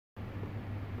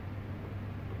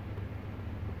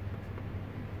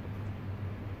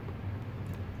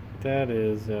That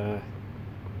is,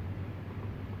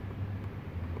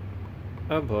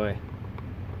 oh boy.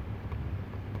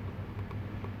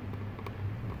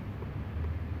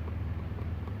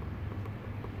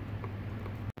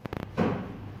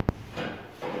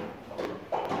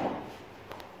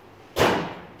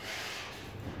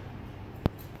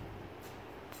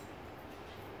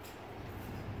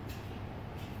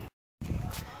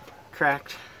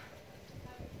 Cracked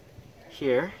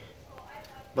here,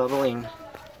 bubbling.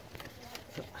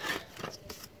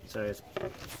 Sorry, it's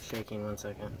shaking 1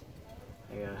 second.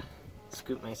 I gotta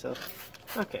scoop myself.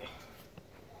 Okay.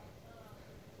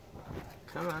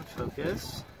 Come on,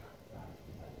 focus.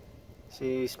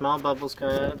 See, small bubbles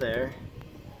coming out of there.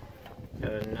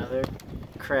 Got another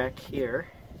crack here.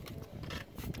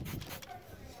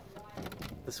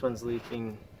 This one's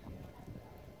leaking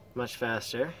much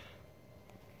faster.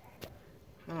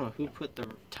 I don't know who put the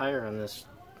tire on this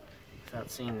without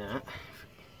seeing that.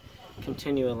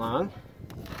 Continue along.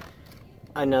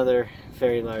 Another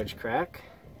very large crack.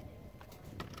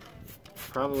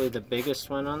 Probably the biggest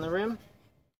one on the rim.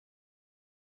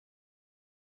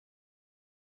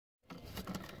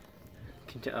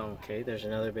 Oh, okay, there's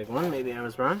another big one. Maybe I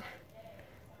was wrong.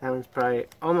 That one's probably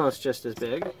almost just as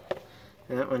big.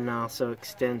 And that one also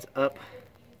extends up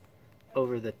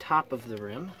over the top of the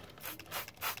rim.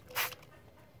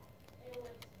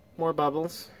 More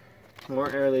bubbles, more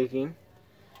air leaking.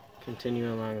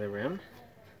 Continue along the rim.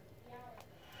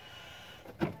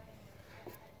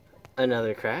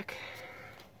 Another crack.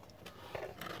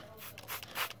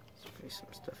 Spray some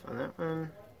stuff on that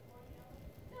one.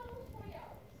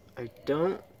 I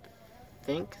don't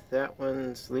think that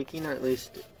one's leaking, or at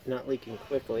least not leaking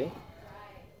quickly.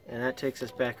 And that takes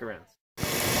us back around.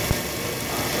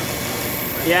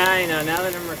 Yeah, I know, now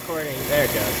that I'm recording, there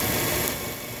it goes.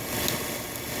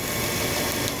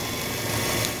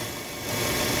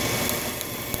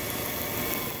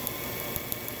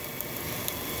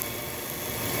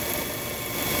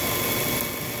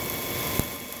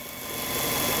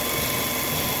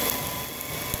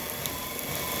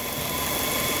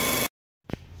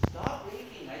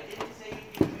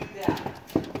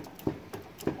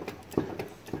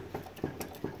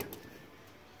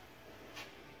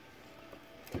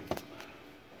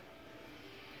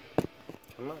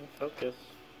 Come on, focus.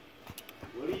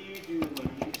 What do you do when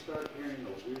you start hearing a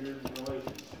weird noise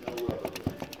and snow rubber?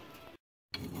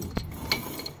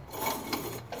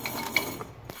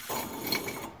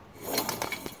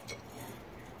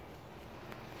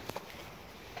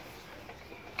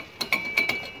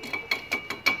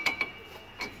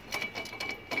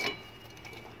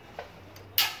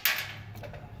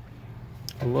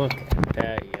 Look at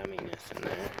that yumminess in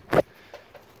there.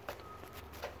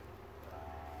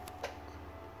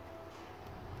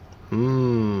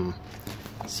 Mmm.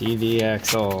 CD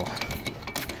axle.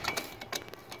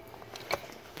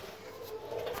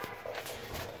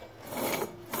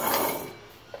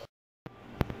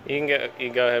 You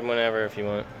can go ahead whenever if you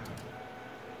want.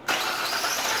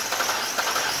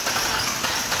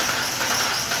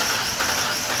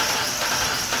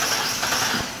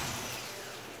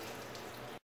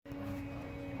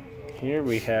 Here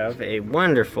we have a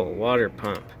wonderful water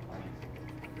pump.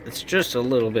 It's just a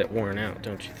little bit worn out,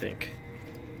 don't you think?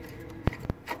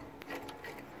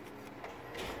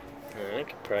 I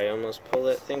could probably almost pull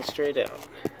that thing straight out.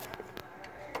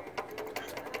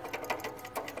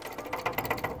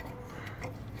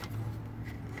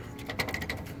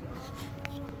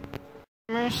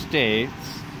 States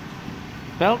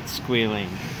belt squealing.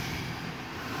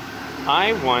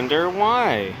 I wonder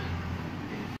why.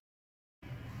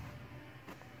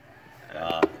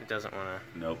 It doesn't want to.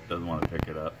 Nope, doesn't want to pick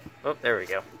it up. Oh, there we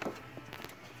go.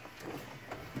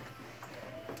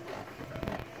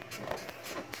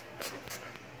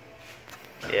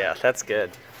 Yeah, that's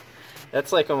good.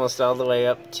 That's like almost all the way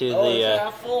up to the. It's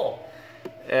half full.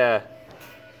 Yeah.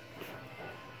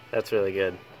 That's really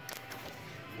good.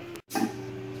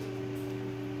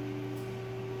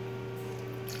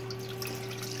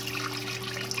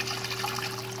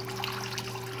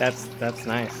 That's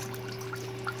nice.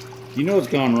 You know what's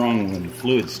gone wrong when the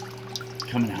fluid's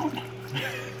coming out.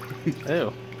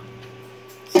 Ew.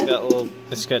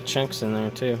 It's got chunks in there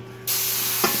too.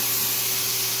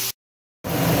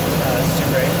 That's too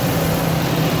bright.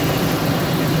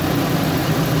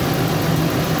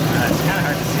 It's kind of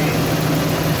hard to see.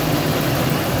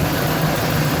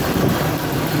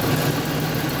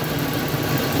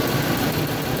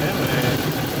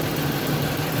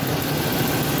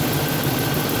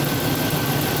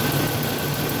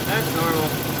 That's normal.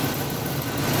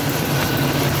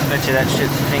 Bet you that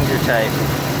shit's finger tight.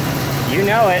 You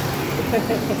know it.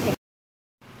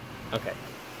 Okay.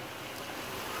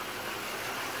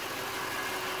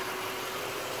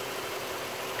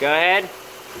 Go ahead.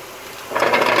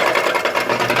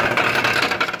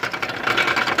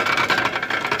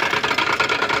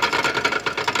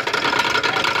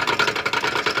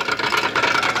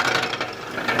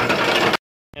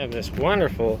 I have this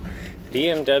wonderful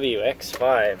BMW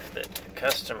X5 that the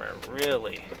customer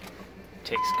really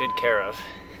takes good care of.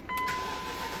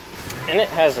 And it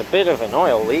has a bit of an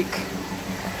oil leak.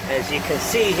 As you can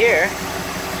see here,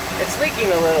 it's leaking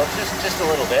a little, just a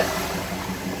little bit.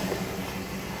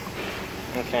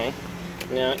 Okay,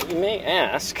 now you may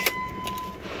ask,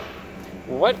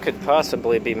 what could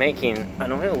possibly be making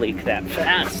an oil leak that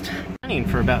fast? Running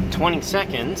for about 20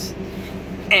 seconds,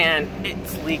 and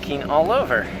it's leaking all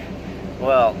over.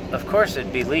 Well, of course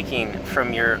it'd be leaking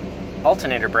from your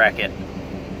alternator bracket.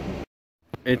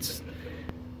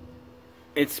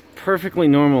 It's perfectly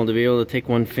normal to be able to take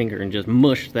one finger and just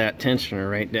mush that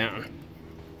tensioner right down.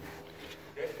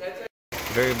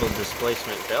 Variable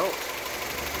displacement belt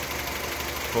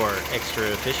for extra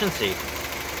efficiency.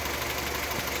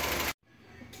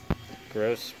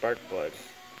 Gross spark plug.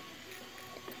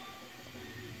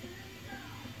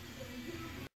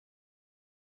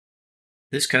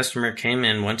 This customer came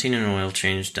in wanting an oil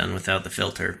change done without the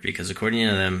filter because according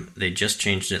to them, they just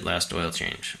changed it last oil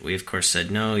change. We of course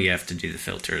said no, you have to do the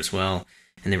filter as well,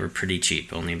 and they were pretty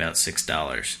cheap, only about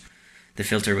 $6. The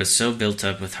filter was so built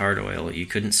up with hard oil you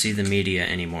couldn't see the media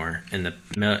anymore, and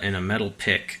a metal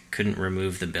pick couldn't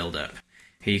remove the buildup.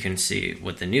 Here you can see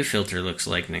what the new filter looks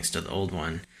like next to the old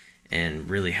one, and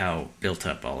really how built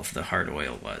up all of the hard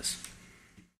oil was.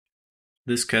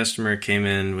 This customer came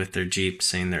in with their Jeep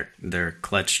saying their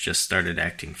clutch just started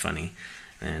acting funny,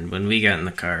 and when we got in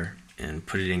the car and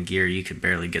put it in gear, you could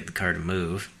barely get the car to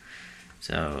move.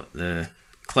 So the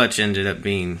clutch ended up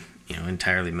being,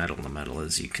 entirely metal to metal,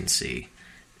 as you can see.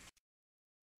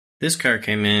 This car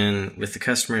came in with the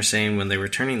customer saying when they were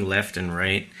turning left and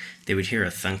right, they would hear a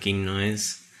thunking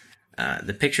noise.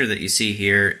 The picture that you see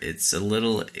here, it's a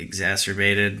little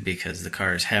exacerbated because the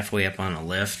car is halfway up on a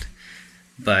lift.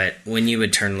 But when you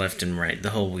would turn left and right,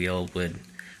 the whole wheel would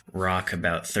rock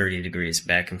about 30 degrees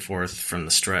back and forth from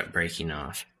the strut breaking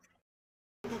off.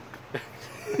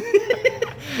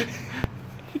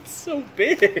 It's so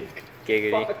big.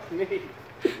 Giggity. Fuck me.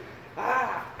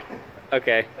 Ah.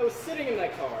 Okay. I was sitting in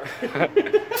that car.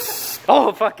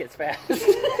 Oh, fuck, it's fast.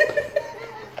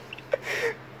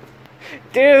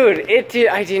 Dude,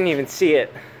 I didn't even see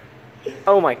it.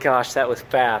 Oh my gosh, that was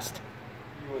fast.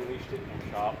 You unleashed it in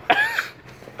your shop.